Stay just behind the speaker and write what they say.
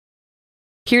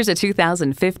Here's a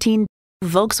 2015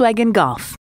 Volkswagen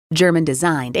Golf. German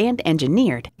designed and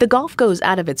engineered, the Golf goes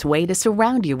out of its way to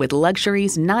surround you with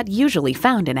luxuries not usually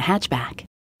found in a hatchback.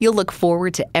 You'll look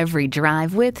forward to every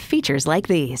drive with features like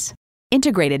these: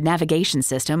 integrated navigation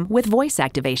system with voice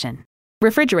activation,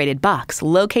 refrigerated box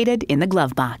located in the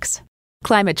glove box,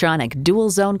 Climatronic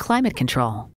dual-zone climate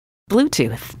control,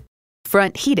 Bluetooth,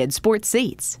 front heated sports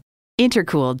seats,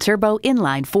 intercooled turbo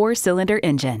inline 4-cylinder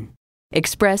engine,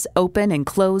 express open and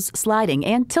close sliding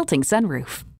and tilting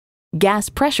sunroof, gas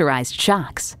pressurized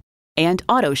shocks, and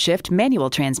auto shift manual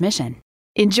transmission.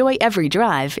 Enjoy every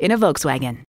drive in a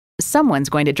Volkswagen. Someone's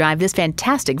going to drive this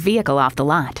fantastic vehicle off the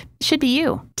lot. Should be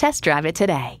you. Test drive it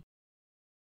today.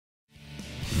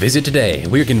 Visit today.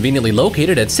 We're conveniently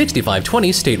located at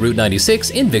 6520 State Route 96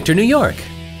 in Victor, New York.